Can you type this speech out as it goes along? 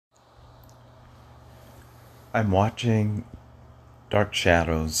I'm watching Dark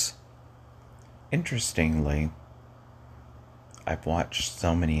Shadows. Interestingly, I've watched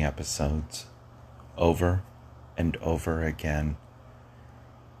so many episodes over and over again,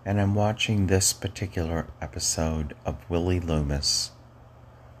 and I'm watching this particular episode of Willie Loomis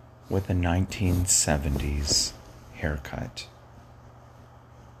with a 1970s haircut.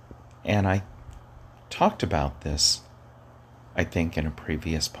 And I talked about this, I think, in a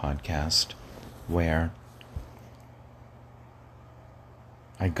previous podcast where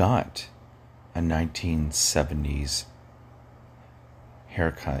I got a 1970s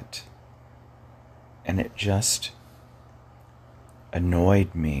haircut, and it just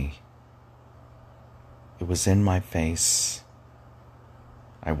annoyed me. It was in my face.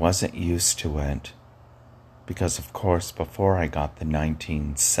 I wasn't used to it because, of course, before I got the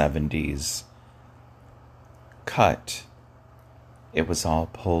 1970s cut, it was all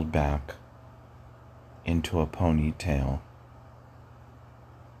pulled back into a ponytail.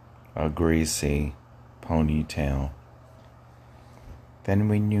 A greasy ponytail. Then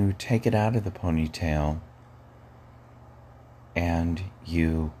when you take it out of the ponytail and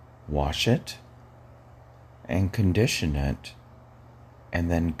you wash it and condition it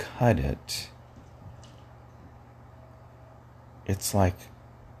and then cut it, it's like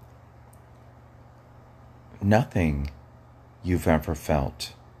nothing you've ever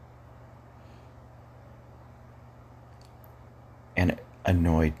felt. And it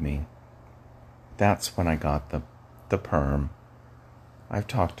annoyed me. That's when I got the perm. I've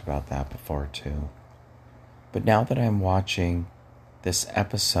talked about that before too. But now that I'm watching this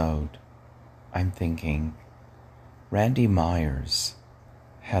episode, I'm thinking, Randy Myers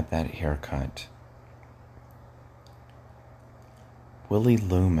had that haircut. Willie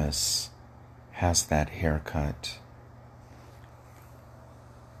Loomis has that haircut.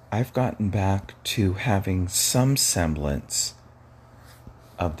 I've gotten back to having some semblance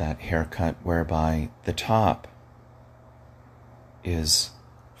of that haircut whereby the top is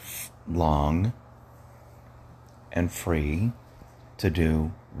long and free to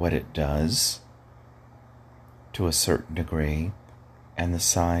do what it does to a certain degree, and the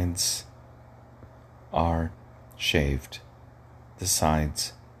sides are shaved, the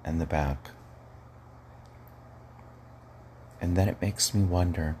sides and the back. And then it makes me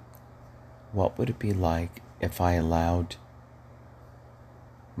wonder, what would it be like if I allowed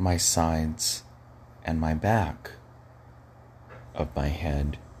my sides and my back of my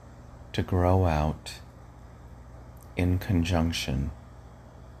head to grow out in conjunction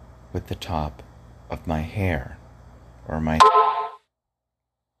with the top of my hair or my...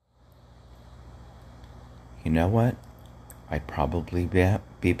 You know what? I'd probably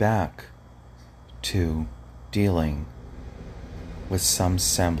be back to dealing with some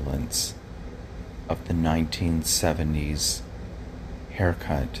semblance of the 1970s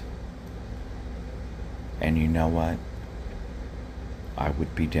haircut. And you know what? I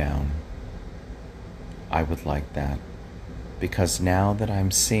would be down. I would like that. Because now that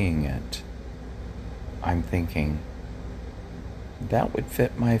I'm seeing it, I'm thinking, that would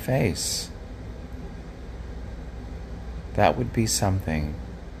fit my face. That would be something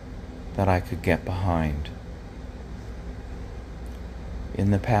that I could get behind.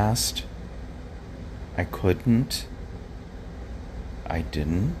 In the past, I couldn't. I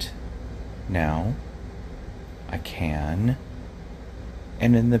didn't. Now, I can.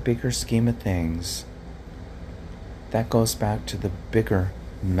 And in the bigger scheme of things, that goes back to the bigger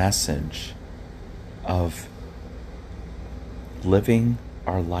message of living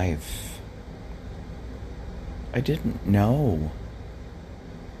our life. I didn't know.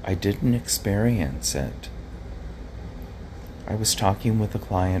 I didn't experience it. I was talking with a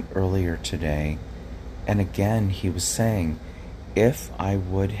client earlier today, and again he was saying, if I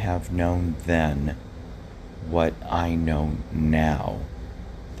would have known then what I know now,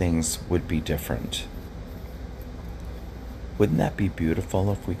 things would be different. Wouldn't that be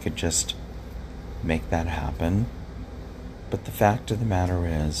beautiful if we could just make that happen? But the fact of the matter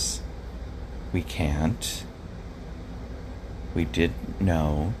is, we can't. We didn't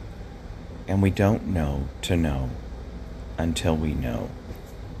know, and we don't know to know until we know.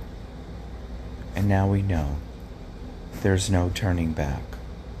 And now we know. There's no turning back.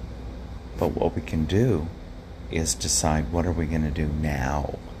 But what we can do is decide, what are we going to do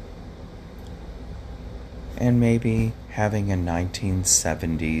now? And maybe having a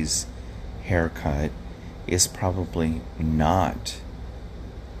 1970s haircut is probably not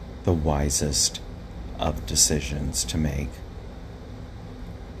the wisest of decisions to make.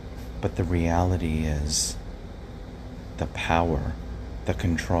 But the reality is the power, the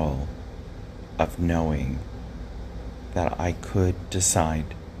control of knowing that I could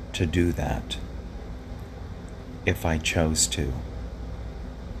decide to do that if I chose to,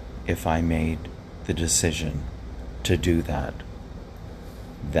 if I made the decision to do that.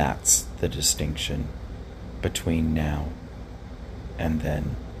 That's the distinction between now and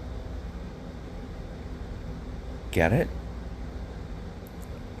then. Get it?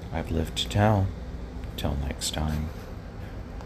 I've lived to tell. Till next time.